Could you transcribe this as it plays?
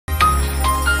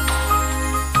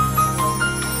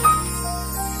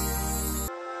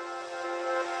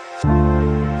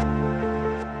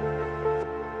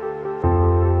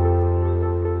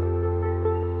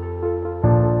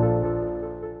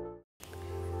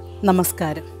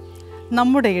നമസ്കാരം.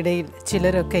 നമ്മുടെ ഇടയിൽ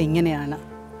ചിലരൊക്കെ ഇങ്ങനെയാണ്.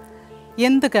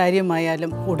 എന്ത്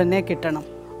കാര്യമായാലും ഉടനെ കിട്ടണം,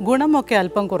 ഗുണമൊക്കെ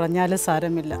അല്പം കുറഞ്ഞാലും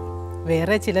സാരമില്ല.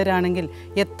 വേറെ ചിലരാണെങ്കിൽ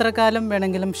എത്ര കാലം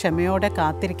വേണമെങ്കിലും ക്ഷമയോടെ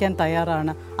കാത്തിരിക്കാൻ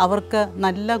തയ്യാറാണ്. അവർക്ക്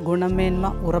നല്ല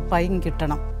ഗുണമേന്മ ഉറപ്പായും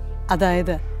കിട്ടണം.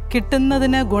 അതായത്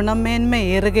കിട്ടുന്നതിന് ഗുണമേന്മ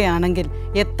ഏറുകയാണെങ്കിൽ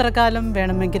എത്ര കാലം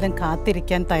വേണമെങ്കിലും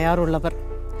കാത്തിരിക്കാൻ തയ്യാറുള്ളവർ.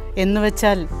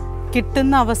 എന്നുവെച്ചാൽ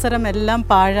കിട്ടുന്ന അവസരമെല്ലാം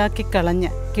പാഴാക്കി കളഞ്ഞ്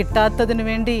കിട്ടാത്തതിനു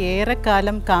വേണ്ടി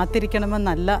ഏറെക്കാലം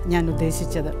കാത്തിരിക്കണമെന്നല്ല ഞാൻ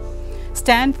ഉദ്ദേശിച്ചത്.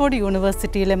 സ്റ്റാൻഫോർഡ്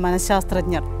യൂണിവേഴ്സിറ്റിയിലെ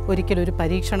മനഃശാസ്ത്രജ്ഞർ ഒരിക്കലൊരു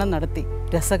പരീക്ഷണം നടത്തി.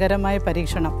 രസകരമായ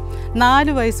പരീക്ഷണം.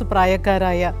 4 വയസ്സ്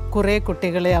പ്രായക്കാരായ കുറേ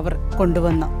കുട്ടികളെ അവർ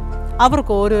കൊണ്ടുവന്നു.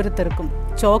 അവർക്ക് ഓരോരുത്തർക്കും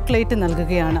ചോക്ലേറ്റ്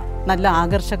നൽകുകയാണ്. നല്ല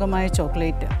ആകർഷകമായ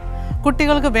ചോക്ലേറ്റ്.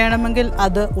 കുട്ടികൾക്ക് വേണമെങ്കിൽ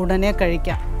അത് ഉടനെ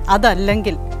കഴിക്കാം.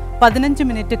 അതല്ലെങ്കിൽ 15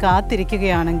 മിനിറ്റ്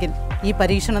കാത്തിരിക്കുകയാണെങ്കിൽ ഈ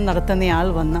പരീക്ഷണം നടത്തുന്നയാൾ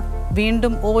വന്ന്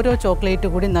വീണ്ടും ഓരോ ചോക്ലേറ്റ്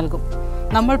കൂടി നൽകും.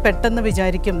 നമ്മൾ പെട്ടെന്ന്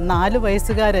വിചാരിക്കും 4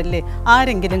 വയസ്സുകാരല്ലേ,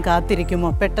 ആരെങ്കിലും കാത്തിരിക്കുമോ,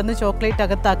 പെട്ടെന്ന് ചോക്ലേറ്റ്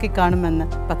അകത്താക്കി കാണുമെന്ന്.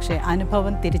 പക്ഷേ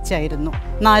അനുഭവം തിരിച്ചായിരുന്നു.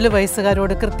 4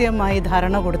 വയസ്സുകാരോട് കൃത്യമായി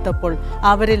ധാരണ കൊടുത്തപ്പോൾ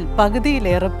അവരിൽ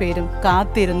പകുതിയിലേറെ പേരും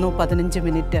കാത്തിരുന്നു 15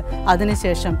 മിനിറ്റ്.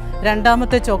 അതിനുശേഷം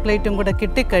രണ്ടാമത്തെ ചോക്ലേറ്റും കൂടെ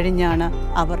കിട്ടിക്കഴിഞ്ഞാണ്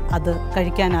അവർ അത്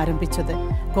കഴിക്കാൻ ആരംഭിച്ചത്.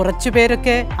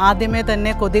 കുറച്ചുപേരൊക്കെ ആദ്യമേ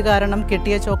തന്നെ കൊതി കാരണം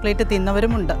കിട്ടിയ ചോക്ലേറ്റ്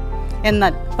തിന്നവരുമുണ്ട്.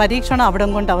 എന്നാൽ പരീക്ഷണം അവിടം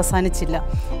കൊണ്ട് അവസാനിച്ചില്ല.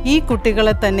 ഈ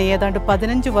കുട്ടികളെ തന്നെ ഏതാണ്ട്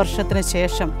 15 വർഷത്തിന്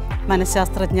ശേഷം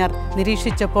മനഃശാസ്ത്രജ്ഞർ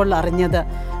നിരീക്ഷിച്ചപ്പോൾ അറിഞ്ഞത്,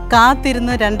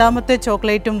 കാത്തിരുന്ന് രണ്ടാമത്തെ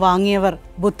ചോക്ലേറ്റും വാങ്ങിയവർ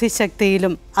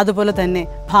ബുദ്ധിശക്തിയിലും അതുപോലെ തന്നെ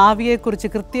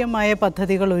ഭാവിയെക്കുറിച്ച് കൃത്യമായ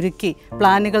പദ്ധതികൾ ഒരുക്കി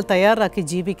പ്ലാനുകൾ തയ്യാറാക്കി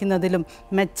ജീവിക്കുന്നതിലും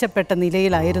മെച്ചപ്പെട്ട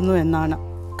നിലയിലായിരുന്നു എന്നാണ്.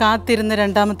 കാത്തിരുന്ന്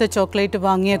രണ്ടാമത്തെ ചോക്ലേറ്റ്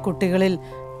വാങ്ങിയ കുട്ടികളിൽ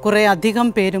കുറേ അധികം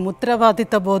പേരും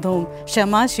ഉത്തരവാദിത്ത ബോധവും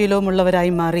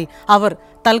ക്ഷമാശീലവുമുള്ളവരായി മാറി. അവർ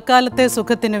തൽക്കാലത്തെ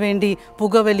സുഖത്തിനു വേണ്ടി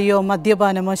പുകവലിയോ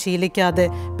മദ്യപാനമോ ശീലിക്കാതെ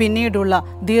പിന്നീടുള്ള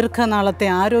ദീർഘനാളത്തെ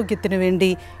ആരോഗ്യത്തിനു വേണ്ടി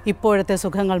ഇപ്പോഴത്തെ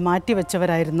സുഖങ്ങൾ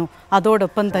മാറ്റിവെച്ചവരായിരുന്നു.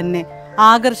 അതോടൊപ്പം തന്നെ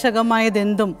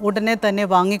ആകർഷകമായതെന്തും ഉടനെ തന്നെ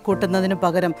വാങ്ങിക്കൂട്ടുന്നതിനു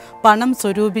പകരം പണം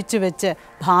സ്വരൂപിച്ചു വെച്ച്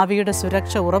ഭാവിയുടെ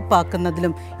സുരക്ഷ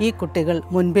ഉറപ്പാക്കുന്നതിലും ഈ കുട്ടികൾ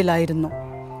മുൻപിലായിരുന്നു.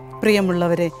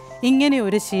 പ്രിയമുള്ളവരെ, ഇങ്ങനെ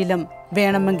ഒരു ശീലം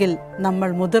വേണമെങ്കിൽ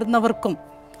നമ്മൾ മുതിർന്നവർക്കും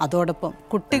അതോടൊപ്പം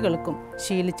കുട്ടികൾക്കും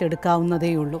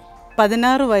ശീലിച്ചെടുക്കാവുന്നതേയുള്ളൂ.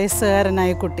 16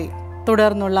 വയസ്സുകാരനായ കുട്ടി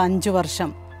തുടർന്നുള്ള 5 വർഷം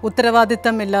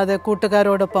ഉത്തരവാദിത്തമില്ലാതെ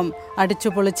കൂട്ടുകാരോടൊപ്പം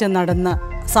അടിച്ചുപൊളിച്ച് നടന്ന്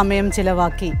സമയം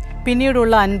ചിലവാക്കി.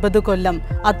 പിന്നീടുള്ള 50 കൊല്ലം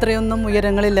അത്രയൊന്നും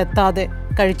ഉയരങ്ങളിലെത്താതെ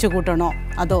കഴിച്ചുകൂട്ടണോ?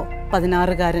 അതോ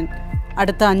 16കാരൻ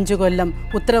അടുത്ത 5 കൊല്ലം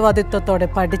ഉത്തരവാദിത്വത്തോടെ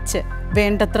പഠിച്ച്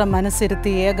വേണ്ടത്ര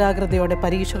മനസ്സിരുത്തി ഏകാഗ്രതയോടെ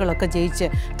പരീക്ഷകളൊക്കെ ജയിച്ച്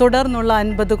തുടർന്നുള്ള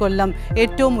 50 കൊല്ലം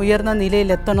ഏറ്റവും ഉയർന്ന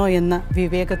നിലയിലെത്തണോ എന്ന്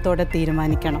വിവേകത്തോടെ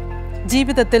തീരുമാനിക്കണം.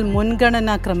 ജീവിതത്തിൽ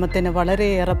മുൻഗണനാക്രമത്തിന്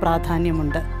വളരെയേറെ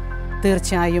പ്രാധാന്യമുണ്ട്.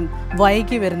 തീർച്ചയായും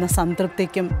വൈകി വരുന്ന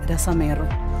സംതൃപ്തിക്കും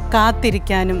രസമേറും.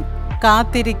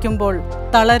 കാത്തിരിക്കുമ്പോൾ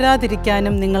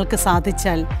തളരാതിരിക്കാനും നിങ്ങൾക്ക്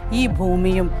സാധിച്ചാൽ ഈ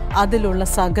ഭൂമിയും അതിലുള്ള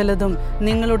സകലതും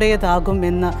നിങ്ങളുടേതാകും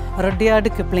എന്ന റഡ്യാർഡ്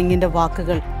കിപ്ലിങ്ങിൻ്റെ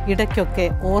വാക്കുകൾ ഇടയ്ക്കൊക്കെ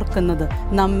ഓർക്കുന്നത്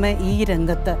നമ്മെ ഈ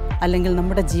രംഗത്ത് അല്ലെങ്കിൽ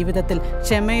നമ്മുടെ ജീവിതത്തിൽ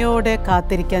ക്ഷമയോടെ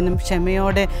കാത്തിരിക്കാനും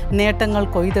ക്ഷമയോടെ നേട്ടങ്ങൾ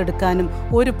കൊയ്തെടുക്കാനും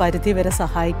ഒരു പരിധിവരെ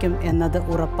സഹായിക്കും എന്നത്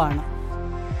ഉറപ്പാണ്.